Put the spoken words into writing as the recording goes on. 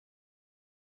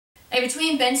A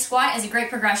between bench squat is a great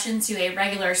progression to a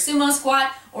regular sumo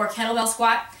squat or kettlebell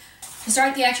squat. To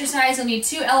start the exercise, you'll need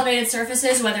 2 elevated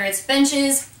surfaces, whether it's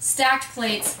benches, stacked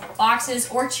plates, boxes,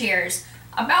 or chairs,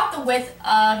 about the width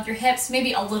of your hips,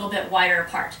 maybe a little bit wider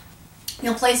apart.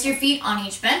 You'll place your feet on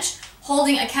each bench,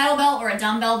 holding a kettlebell or a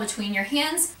dumbbell between your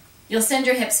hands. You'll send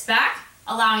your hips back,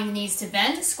 allowing the knees to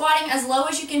bend, squatting as low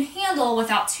as you can handle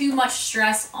without too much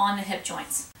stress on the hip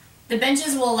joints. The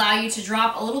benches will allow you to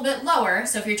drop a little bit lower,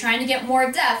 so if you're trying to get more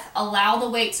depth, allow the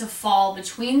weight to fall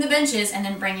between the benches and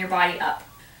then bring your body up.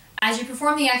 As you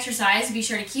perform the exercise, be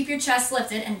sure to keep your chest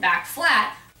lifted and back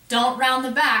flat. Don't round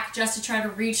the back just to try to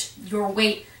reach your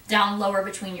weight down lower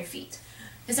between your feet.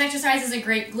 This exercise is a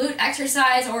great glute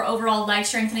exercise or overall leg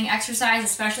strengthening exercise,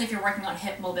 especially if you're working on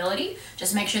hip mobility.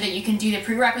 Just make sure that you can do the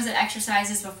prerequisite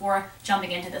exercises before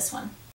jumping into this one.